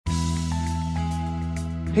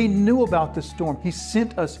He knew about the storm. He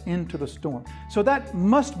sent us into the storm. So that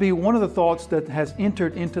must be one of the thoughts that has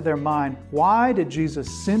entered into their mind. Why did Jesus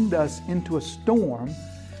send us into a storm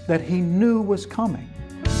that He knew was coming?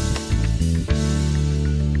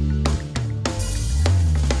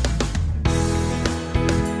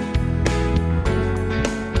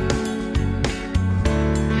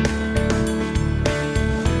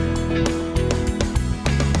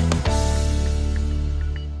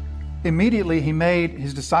 Immediately He made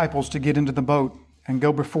His disciples to get into the boat and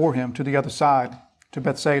go before Him to the other side, to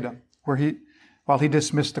Bethsaida, while He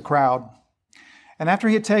dismissed the crowd. And after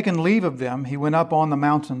He had taken leave of them, He went up on the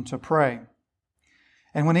mountain to pray.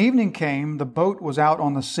 And when evening came, the boat was out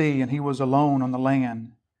on the sea, and He was alone on the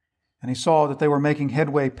land. And He saw that they were making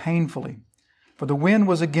headway painfully, for the wind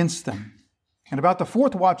was against them. And about the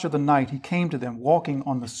fourth watch of the night, He came to them, walking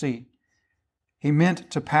on the sea. He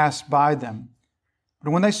meant to pass by them. But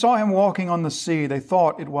when they saw Him walking on the sea, they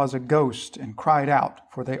thought it was a ghost and cried out,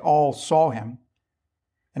 for they all saw Him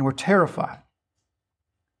and were terrified.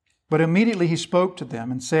 But immediately He spoke to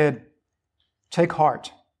them and said, "Take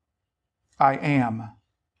heart, I am.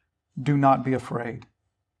 Do not be afraid."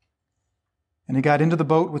 And He got into the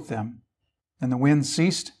boat with them, and the wind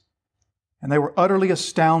ceased, and they were utterly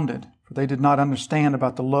astounded, for they did not understand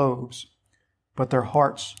about the loaves, but their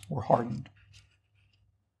hearts were hardened.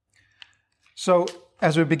 So,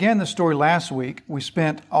 as we began the story last week, we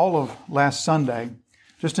spent all of last Sunday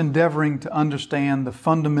just endeavoring to understand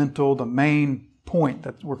the main point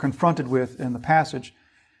that we're confronted with in the passage.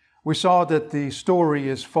 We saw that the story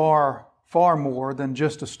is far, far more than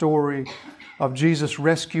just a story of Jesus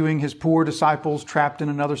rescuing His poor disciples trapped in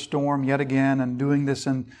another storm yet again, and doing this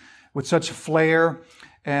with such flair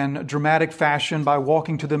and dramatic fashion by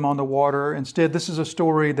walking to them on the water. Instead, this is a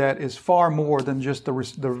story that is far more than just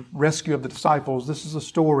the rescue of the disciples. This is a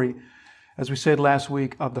story, as we said last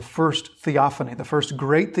week, of the first theophany, the first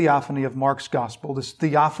great theophany of Mark's gospel. This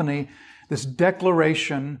theophany, this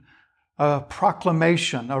declaration, a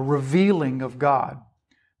proclamation, a revealing of God,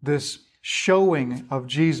 this showing of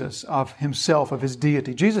Jesus, of Himself, of His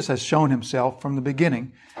deity. Jesus has shown Himself from the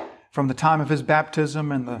beginning. From the time of His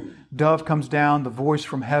baptism, and the dove comes down, the voice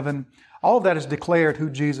from heaven. All of that is declared who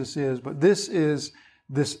Jesus is. But this is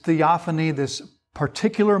this theophany, this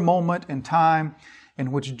particular moment in time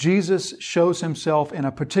in which Jesus shows Himself in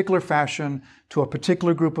a particular fashion to a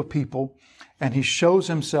particular group of people. And He shows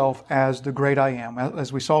Himself as the great I am.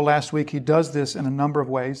 As we saw last week, He does this in a number of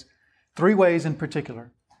ways. 3 ways in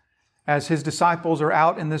particular. As His disciples are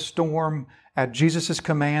out in this storm, at Jesus'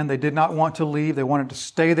 command, they did not want to leave. They wanted to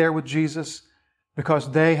stay there with Jesus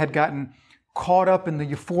because they had gotten caught up in the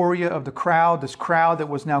euphoria of the crowd, this crowd that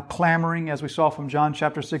was now clamoring, as we saw from John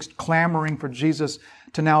chapter 6, clamoring for Jesus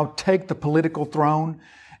to now take the political throne.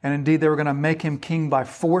 And indeed, they were going to make Him king by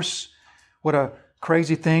force. What a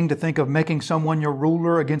crazy thing to think of making someone your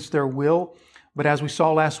ruler against their will. But as we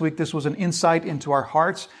saw last week, this was an insight into our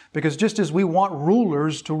hearts, because just as we want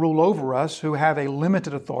rulers to rule over us who have a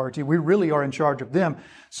limited authority, we really are in charge of them,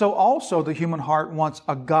 so also the human heart wants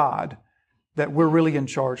a God that we're really in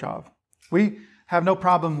charge of. We have no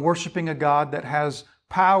problem worshiping a God that has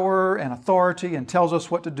power and authority and tells us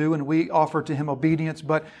what to do, and we offer to Him obedience,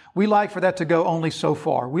 but we like for that to go only so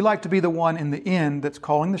far. We like to be the one in the end that's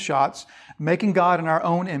calling the shots, making God in our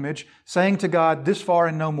own image, saying to God, this far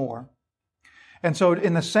and no more. And so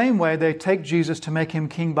in the same way, they take Jesus to make Him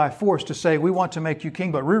king by force, to say, we want to make you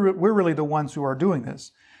king, but we're really the ones who are doing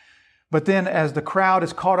this. But then as the crowd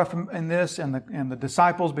is caught up in this, and the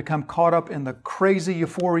disciples become caught up in the crazy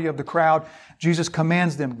euphoria of the crowd, Jesus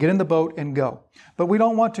commands them, get in the boat and go. But we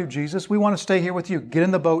don't want to, Jesus. We want to stay here with you. Get in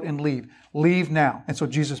the boat and leave. Leave now. And so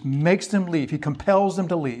Jesus makes them leave. He compels them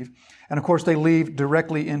to leave. And of course, they leave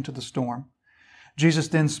directly into the storm. Jesus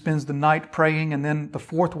then spends the night praying, and then the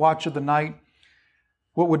fourth watch of the night,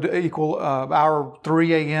 what would equal our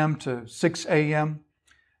 3 a.m. to 6 a.m.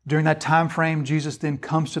 During that time frame, Jesus then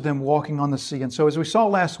comes to them walking on the sea. And so as we saw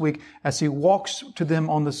last week, as He walks to them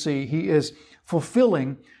on the sea, He is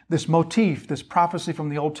fulfilling this motif, this prophecy from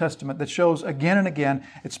the Old Testament that shows again and again,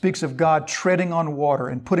 it speaks of God treading on water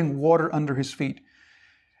and putting water under His feet.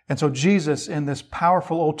 And so Jesus, in this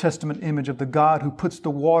powerful Old Testament image of the God who puts the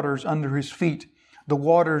waters under His feet, the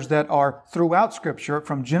waters that are throughout Scripture,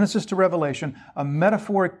 from Genesis to Revelation, a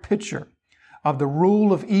metaphoric picture of the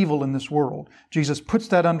rule of evil in this world. Jesus puts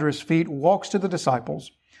that under His feet, walks to the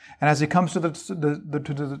disciples, and as He comes to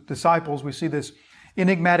the disciples, we see this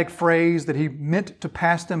enigmatic phrase that He meant to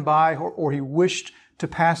pass them by, or He wished to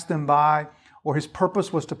pass them by, or His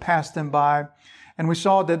purpose was to pass them by. And we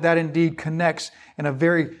saw that indeed connects in a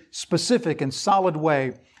very specific and solid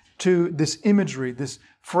way to this imagery, this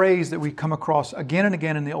phrase that we come across again and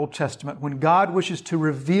again in the Old Testament. When God wishes to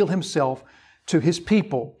reveal Himself to His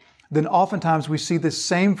people, then oftentimes we see this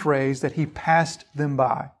same phrase that He passed them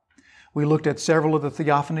by. We looked at several of the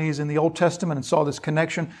theophanies in the Old Testament and saw this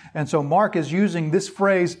connection. And so Mark is using this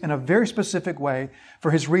phrase in a very specific way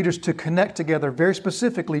for his readers to connect together very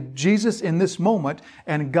specifically Jesus in this moment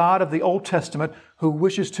and God of the Old Testament who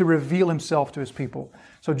wishes to reveal Himself to His people.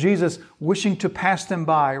 So Jesus wishing to pass them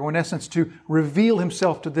by, or in essence to reveal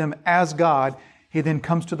Himself to them as God, He then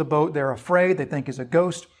comes to the boat. They're afraid. They think He's a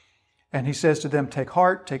ghost. And He says to them, take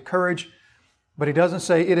heart, take courage. But He doesn't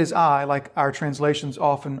say, it is I, like our translations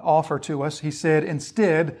often offer to us. He said,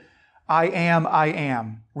 instead, I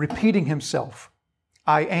am, repeating Himself.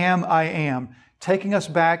 I am, taking us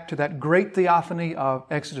back to that great theophany of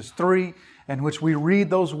Exodus 3, in which we read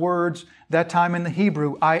those words, that time in the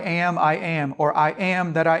Hebrew, I am, or I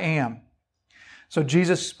am that I am. So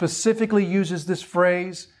Jesus specifically uses this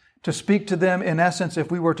phrase to speak to them. In essence, if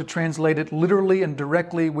we were to translate it literally and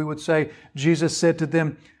directly, we would say, Jesus said to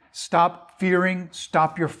them, stop fearing,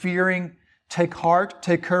 stop your fearing, take heart,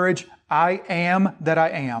 take courage. I am that I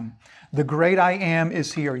am. The great I am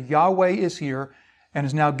is here. Yahweh is here and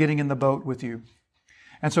is now getting in the boat with you.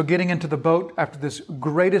 And so getting into the boat after this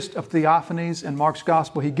greatest of theophanies in Mark's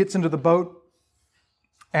gospel, He gets into the boat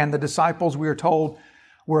and the disciples, we are told,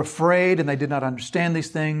 were afraid and they did not understand these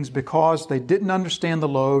things because they didn't understand the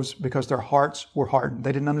loaves because their hearts were hardened.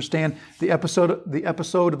 They didn't understand the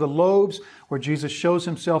episode of the loaves where Jesus shows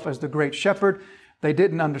Himself as the great shepherd. They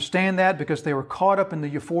didn't understand that because they were caught up in the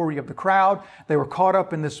euphoria of the crowd. They were caught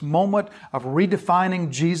up in this moment of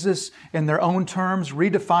redefining Jesus in their own terms,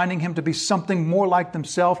 redefining Him to be something more like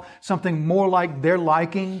themselves, something more like their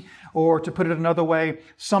liking, or to put it another way,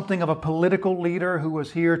 something of a political leader who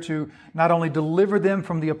was here to not only deliver them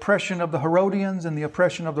from the oppression of the Herodians and the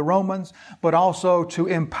oppression of the Romans, but also to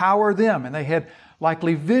empower them. And they had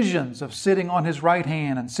likely visions of sitting on His right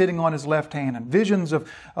hand and sitting on His left hand, and visions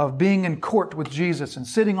of being in court with Jesus and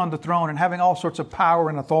sitting on the throne and having all sorts of power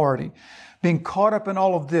and authority. Being caught up in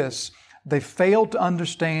all of this, they failed to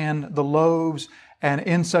understand the loaves, and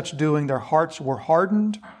in such doing, their hearts were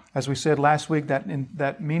hardened. As we said last week,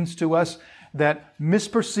 that means to us that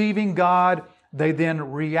misperceiving God, they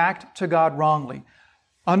then react to God wrongly.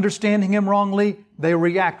 Understanding Him wrongly, they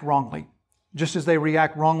react wrongly. Just as they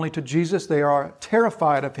react wrongly to Jesus, they are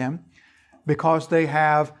terrified of Him because they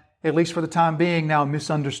have, at least for the time being, now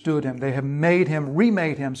misunderstood Him. They have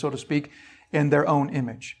remade Him, so to speak, in their own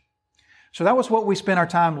image. So that was what we spent our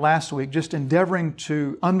time last week, just endeavoring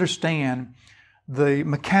to understand the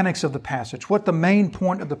mechanics of the passage, what the main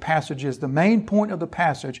point of the passage is. The main point of the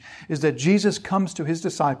passage is that Jesus comes to His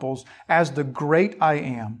disciples as the great I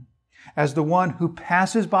am, as the one who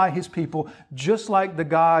passes by His people, just like the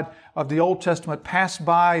God of the Old Testament passed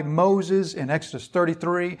by Moses in Exodus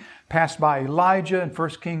 33, passed by Elijah in 1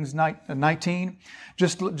 Kings 19.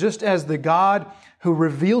 Just as the God who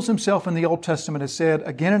reveals Himself in the Old Testament has said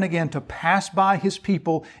again and again to pass by His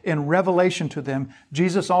people in revelation to them,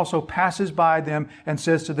 Jesus also passes by them and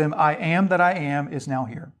says to them, I am that I am is now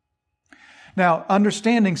here. Now,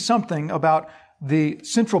 understanding something about the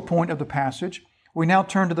central point of the passage, we now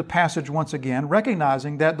turn to the passage once again,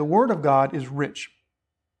 recognizing that the Word of God is rich.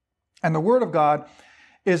 And the Word of God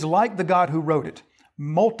is like the God who wrote it,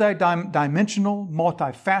 multi-dimensional,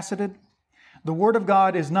 multifaceted. The Word of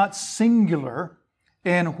God is not singular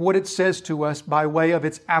in what it says to us by way of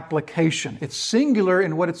its application. It's singular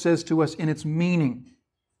in what it says to us in its meaning.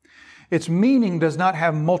 Its meaning does not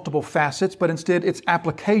have multiple facets, but instead its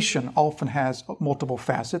application often has multiple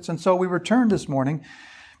facets. And so we return this morning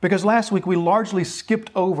because last week we largely skipped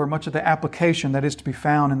over much of the application that is to be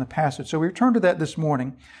found in the passage. So we return to that this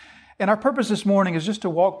morning. And our purpose this morning is just to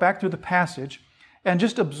walk back through the passage and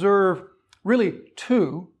just observe really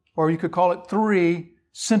two, or you could call it three,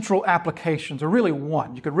 central applications, or really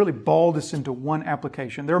one. You could really ball this into one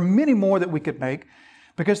application. There are many more that we could make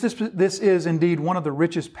because this is indeed one of the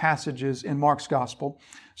richest passages in Mark's gospel.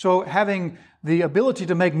 So having the ability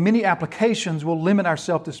to make many applications, we'll limit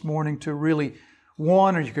ourselves this morning to really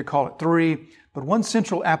one, or you could call it three, but one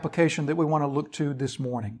central application that we want to look to this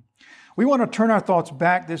morning. We want to turn our thoughts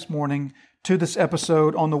back this morning to this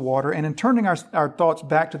episode on the water, and in turning our thoughts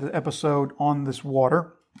back to the episode on this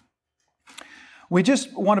water, we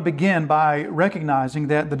just want to begin by recognizing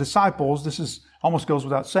that the disciples, this is almost goes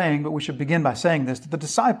without saying, but we should begin by saying this, that the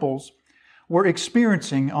disciples were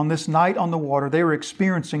experiencing on this night on the water, they were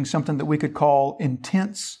experiencing something that we could call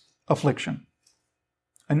intense affliction.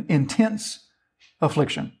 An intense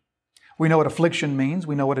affliction. We know what affliction means.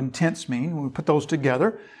 We know what intense means. When we put those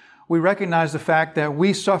together, we recognize the fact that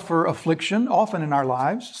we suffer affliction often in our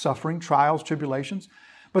lives, suffering, trials, tribulations.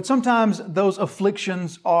 But sometimes those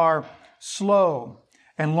afflictions are slow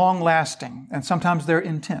and long-lasting, and sometimes they're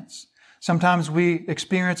intense. Sometimes we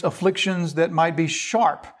experience afflictions that might be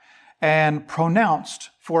sharp and pronounced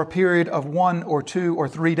for a period of 1 or 2 or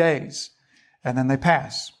 3 days, and then they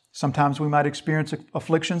pass. Sometimes we might experience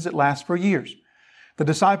afflictions that last for years. The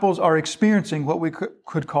disciples are experiencing what we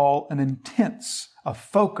could call an intense, a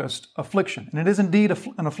focused affliction. And it is indeed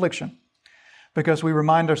an affliction, because we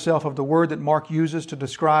remind ourselves of the word that Mark uses to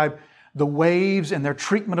describe the waves and their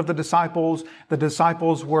treatment of the disciples. The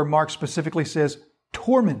disciples were, Mark specifically says,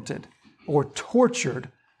 tormented or tortured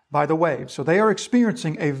by the waves. So they are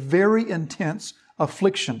experiencing a very intense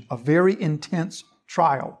affliction, a very intense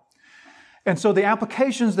trial. And so the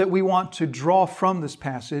applications that we want to draw from this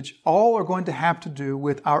passage all are going to have to do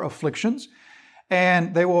with our afflictions,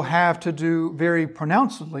 and they will have to do very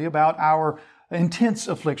pronouncedly about our intense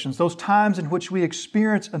afflictions, those times in which we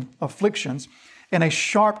experience afflictions in a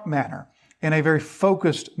sharp manner, in a very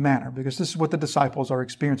focused manner, because this is what the disciples are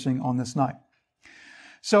experiencing on this night.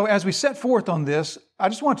 So as we set forth on this, I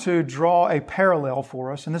just want to draw a parallel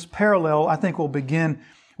for us, and this parallel, I think,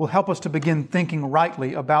 will help us to begin thinking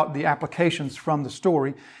rightly about the applications from the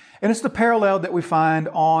story. And it's the parallel that we find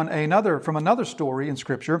from another story in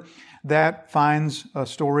Scripture that finds a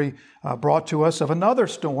story brought to us of another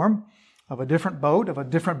storm, of a different boat, of a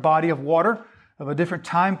different body of water, of a different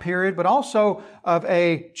time period, but also of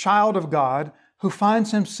a child of God who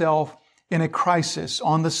finds himself in a crisis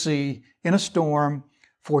on the sea, in a storm,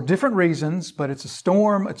 for different reasons, but it's a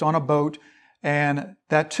storm, it's on a boat, and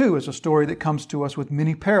that too is a story that comes to us with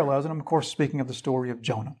many parallels. And I'm, of course, speaking of the story of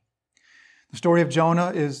Jonah. The story of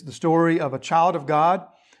Jonah is the story of a child of God,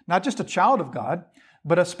 not just a child of God,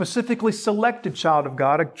 but a specifically selected child of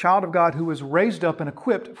God who was raised up and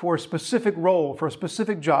equipped for a specific role, for a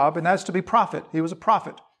specific job, and that's to be prophet. He was a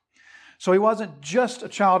prophet. So he wasn't just a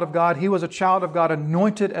child of God, he was a child of God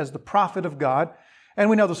anointed as the prophet of God. And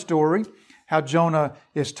we know the story, how Jonah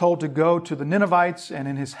is told to go to the Ninevites, and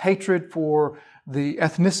in his hatred for the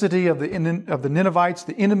ethnicity of the Ninevites,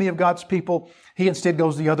 the enemy of God's people, he instead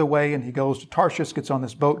goes the other way, and he goes to Tarshish, gets on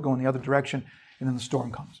this boat, going the other direction, and then the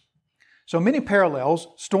storm comes. So many parallels.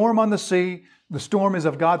 Storm on the sea. The storm is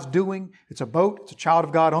of God's doing. It's a boat. It's a child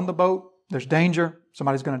of God on the boat. There's danger.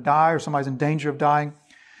 Somebody's going to die, or somebody's in danger of dying.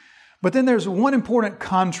 But then there's one important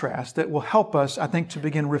contrast that will help us, I think, to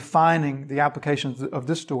begin refining the applications of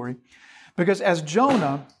this story. Because as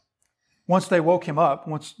Jonah, once they woke him up,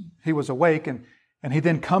 once he was awake, and he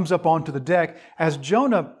then comes up onto the deck, as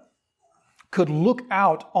Jonah could look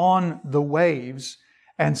out on the waves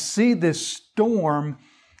and see this storm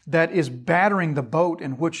that is battering the boat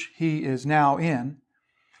in which he is now in,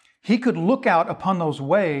 he could look out upon those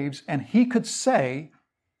waves and he could say,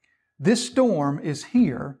 this storm is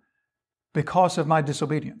here because of my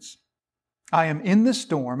disobedience. I am in this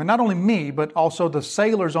storm, and not only me, but also the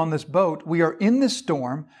sailors on this boat, we are in this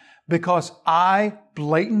storm because I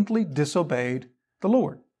blatantly disobeyed the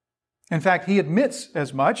Lord. In fact, he admits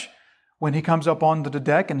as much when he comes up onto the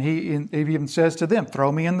deck, and he even says to them,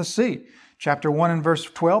 throw me in the sea. Chapter 1 and verse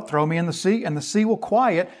 12, throw me in the sea, and the sea will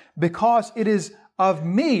quiet because it is of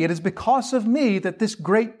me. It is because of me that this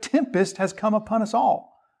great tempest has come upon us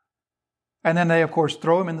all. And then they, of course,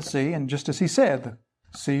 throw him in the sea, and just as he said, the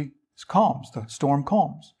sea calms, the storm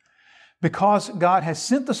calms. Because God has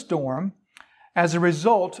sent the storm as a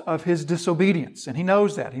result of his disobedience. And he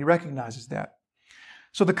knows that. He recognizes that.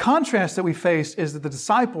 So the contrast that we face is that the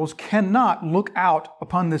disciples cannot look out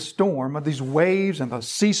upon this storm of these waves and the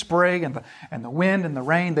sea spray and the wind and the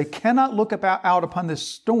rain. They cannot look out upon this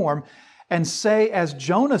storm and say, as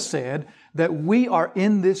Jonah said, that we are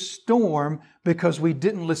in this storm because we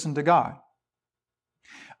didn't listen to God.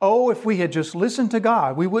 Oh, if we had just listened to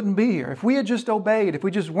God, we wouldn't be here. If we had just obeyed, if we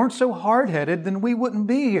just weren't so hard-headed, then we wouldn't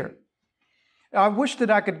be here. I wish that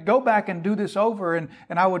I could go back and do this over and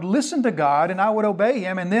I would listen to God and I would obey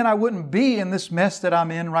Him, and then I wouldn't be in this mess that I'm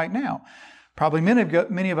in right now. Probably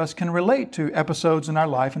many of us can relate to episodes in our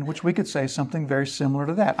life in which we could say something very similar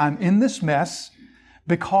to that. I'm in this mess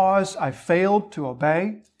because I failed to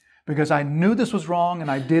obey, because I knew this was wrong and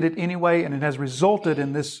I did it anyway, and it has resulted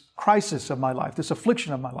in this crisis of my life, this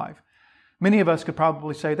affliction of my life. Many of us could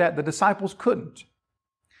probably say that. The disciples couldn't,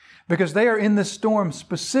 because they are in this storm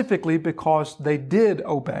specifically because they did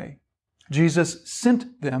obey. Jesus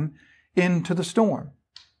sent them into the storm.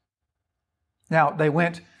 Now, they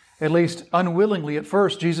went, at least unwillingly at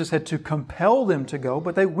first. Jesus had to compel them to go,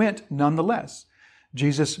 but they went nonetheless.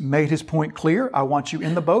 Jesus made His point clear. I want you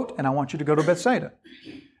in the boat and I want you to go to Bethsaida.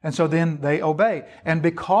 And so then they obey. And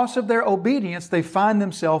because of their obedience, they find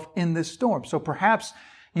themselves in this storm. So perhaps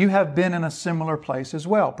you have been in a similar place as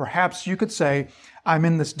well. Perhaps you could say, I'm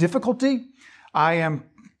in this difficulty. I am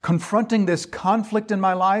confronting this conflict in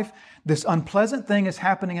my life. This unpleasant thing is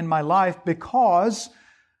happening in my life because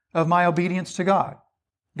of my obedience to God.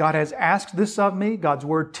 God has asked this of me. God's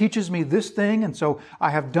Word teaches me this thing. And so I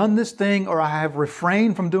have done this thing, or I have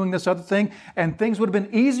refrained from doing this other thing. And things would have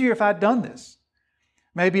been easier if I'd done this.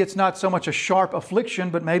 Maybe it's not so much a sharp affliction,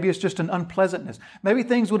 but maybe it's just an unpleasantness. Maybe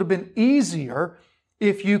things would have been easier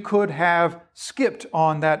if you could have skipped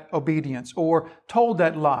on that obedience or told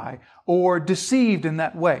that lie or deceived in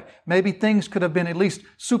that way. Maybe things could have been, at least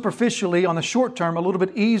superficially on the short term, a little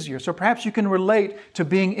bit easier. So perhaps you can relate to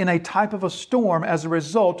being in a type of a storm as a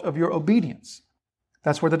result of your obedience.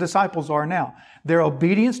 That's where the disciples are now. Their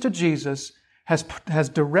obedience to Jesus has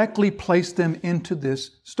directly placed them into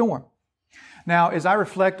this storm. Now, as I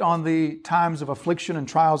reflect on the times of affliction and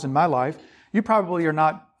trials in my life, you probably are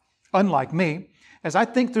not unlike me. As I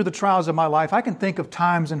think through the trials of my life, I can think of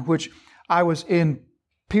times in which I was in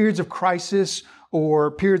periods of crisis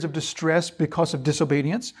or periods of distress because of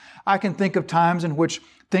disobedience. I can think of times in which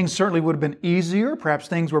things certainly would have been easier. Perhaps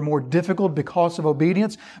things were more difficult because of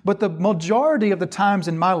obedience. But the majority of the times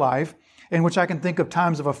in my life in which I can think of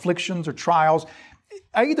times of afflictions or trials,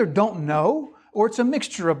 I either don't know or it's a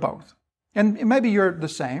mixture of both. And maybe you're the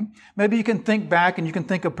same. Maybe you can think back and you can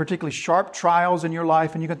think of particularly sharp trials in your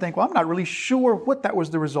life and you can think, well, I'm not really sure what that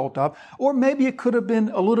was the result of. Or maybe it could have been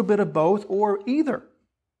a little bit of both or either.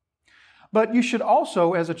 But you should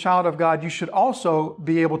also, as a child of God, you should also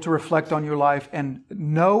be able to reflect on your life and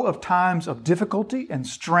know of times of difficulty and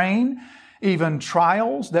strain, even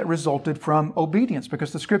trials that resulted from obedience.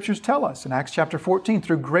 Because the Scriptures tell us in Acts chapter 14,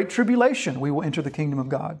 through great tribulation we will enter the kingdom of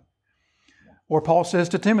God. Or Paul says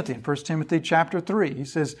to Timothy in 1 Timothy chapter 3, he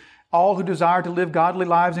says, all who desire to live godly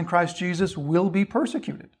lives in Christ Jesus will be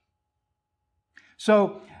persecuted.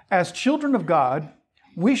 So, as children of God,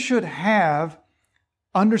 we should have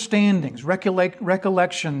understandings,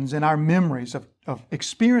 recollections in our memories of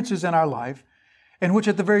experiences in our life in which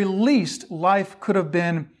at the very least life could have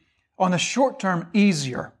been on the short term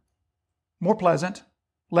easier, more pleasant,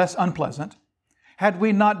 less unpleasant, had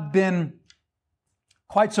we not been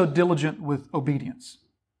quite so diligent with obedience.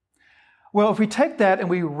 Well, if we take that and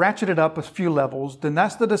we ratchet it up a few levels, then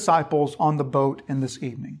that's the disciples on the boat in this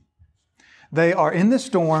evening. They are in this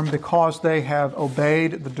storm because they have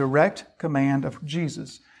obeyed the direct command of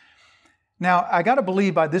Jesus. Now, I got to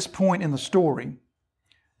believe by this point in the story,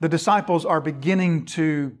 the disciples are beginning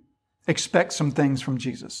to expect some things from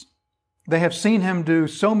Jesus. They have seen Him do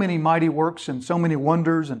so many mighty works and so many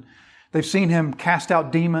wonders, and they've seen Him cast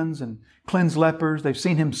out demons and cleanse lepers. They've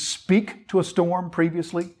seen Him speak to a storm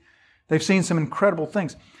previously. They've seen some incredible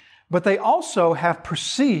things. But they also have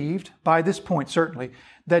perceived, by this point certainly,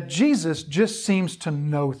 that Jesus just seems to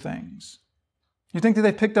know things. You think that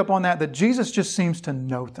they picked up on that? That Jesus just seems to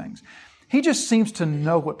know things. He just seems to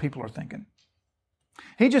know what people are thinking.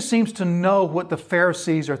 He just seems to know what the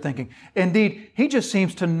Pharisees are thinking. Indeed, He just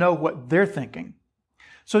seems to know what they're thinking.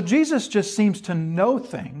 So Jesus just seems to know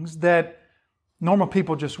things that normal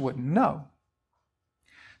people just wouldn't know.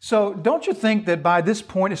 So don't you think that by this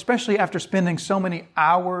point, especially after spending so many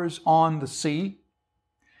hours on the sea,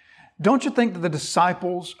 don't you think that the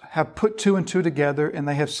disciples have put two and two together and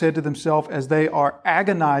they have said to themselves as they are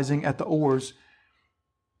agonizing at the oars,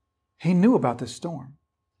 He knew about this storm.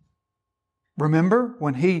 Remember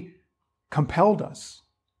when He compelled us,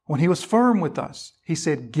 when He was firm with us, He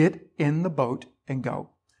said, get in the boat and go.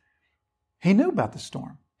 He knew about the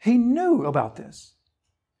storm. He knew about this.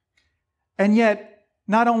 And yet,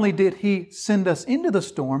 not only did He send us into the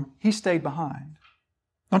storm, He stayed behind.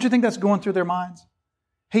 Don't you think that's going through their minds?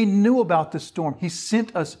 He knew about this storm. He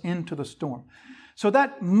sent us into the storm. So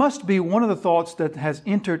that must be one of the thoughts that has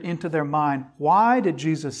entered into their mind. Why did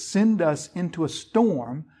Jesus send us into a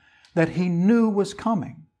storm that He knew was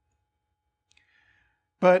coming?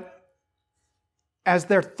 But as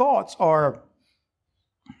their thoughts are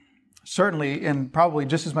certainly in probably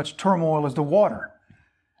just as much turmoil as the water,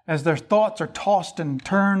 as their thoughts are tossed and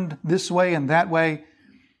turned this way and that way,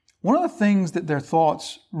 one of the things that their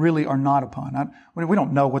thoughts really are not upon, we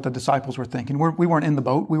don't know what the disciples were thinking. We weren't in the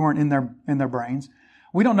boat. We weren't in their brains.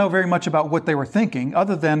 We don't know very much about what they were thinking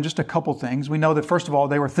other than just a couple things. We know that, first of all,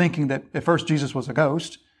 they were thinking that at first Jesus was a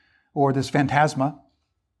ghost or this phantasma.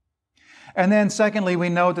 And then secondly, we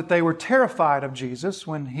know that they were terrified of Jesus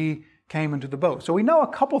when He came into the boat. So we know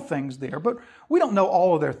a couple things there, but we don't know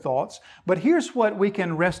all of their thoughts. But here's what we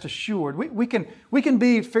can rest assured. We can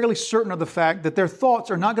be fairly certain of the fact that their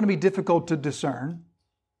thoughts are not going to be difficult to discern.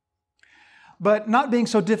 But not being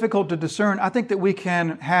so difficult to discern, I think that we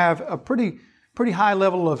can have a pretty high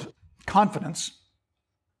level of confidence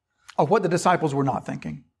of what the disciples were not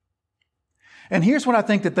thinking. And here's what I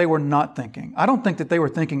think that they were not thinking. I don't think that they were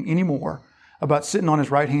thinking anymore about sitting on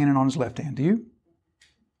his right hand and on his left hand. Do you?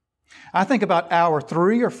 I think about hour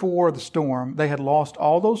 3 or 4 of the storm, they had lost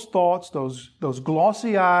all those thoughts, those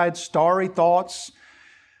glossy-eyed, starry thoughts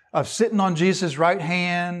of sitting on Jesus' right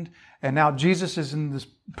hand. And now Jesus is in this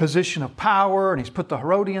position of power, and he's put the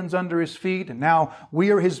Herodians under his feet, and now we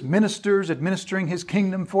are his ministers administering his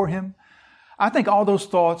kingdom for him. I think all those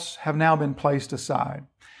thoughts have now been placed aside,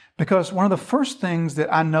 because one of the first things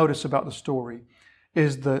that I notice about the story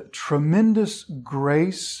is the tremendous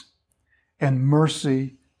grace and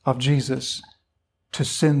mercy of Jesus to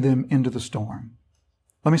send them into the storm.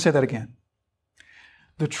 Let me say that again.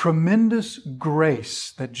 The tremendous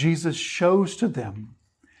grace that Jesus shows to them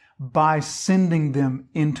by sending them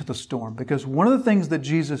into the storm. Because one of the things that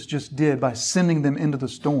Jesus just did by sending them into the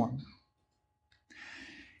storm,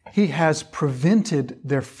 He has prevented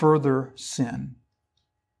their further sin.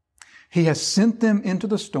 He has sent them into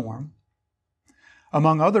the storm,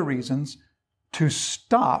 among other reasons, to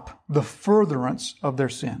stop the furtherance of their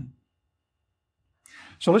sin.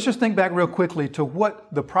 So let's just think back real quickly to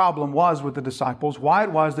what the problem was with the disciples, why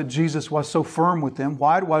it was that Jesus was so firm with them,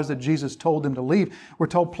 why it was that Jesus told them to leave. We're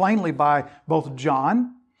told plainly by both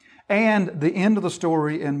John and the end of the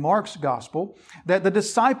story in Mark's gospel that the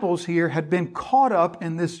disciples here had been caught up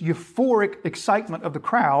in this euphoric excitement of the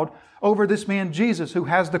crowd over this man Jesus, who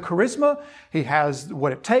has the charisma, he has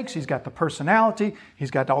what it takes, he's got the personality,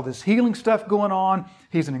 he's got all this healing stuff going on,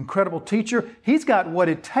 he's an incredible teacher, he's got what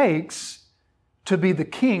it takes to be the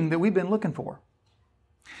king that we've been looking for.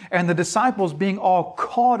 And the disciples being all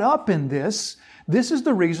caught up in this is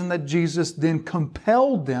the reason that Jesus then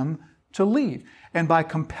compelled them to leave. And by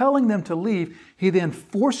compelling them to leave, He then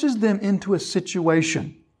forces them into a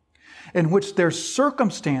situation in which their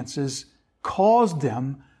circumstances cause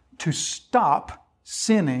them to stop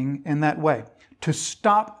sinning in that way, to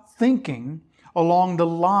stop thinking along the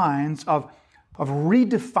lines of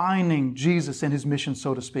redefining Jesus and His mission,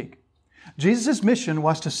 so to speak. Jesus' mission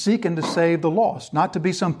was to seek and to save the lost, not to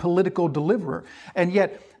be some political deliverer. And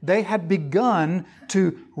yet they had begun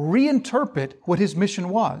to reinterpret what His mission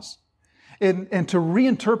was, and to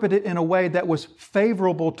reinterpret it in a way that was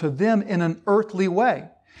favorable to them in an earthly way,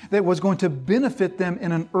 that was going to benefit them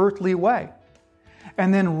in an earthly way.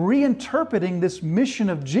 And then reinterpreting this mission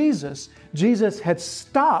of Jesus, Jesus had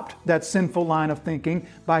stopped that sinful line of thinking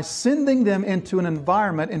by sending them into an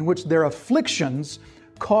environment in which their afflictions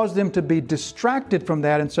caused them to be distracted from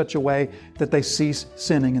that in such a way that they cease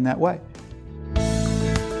sinning in that way.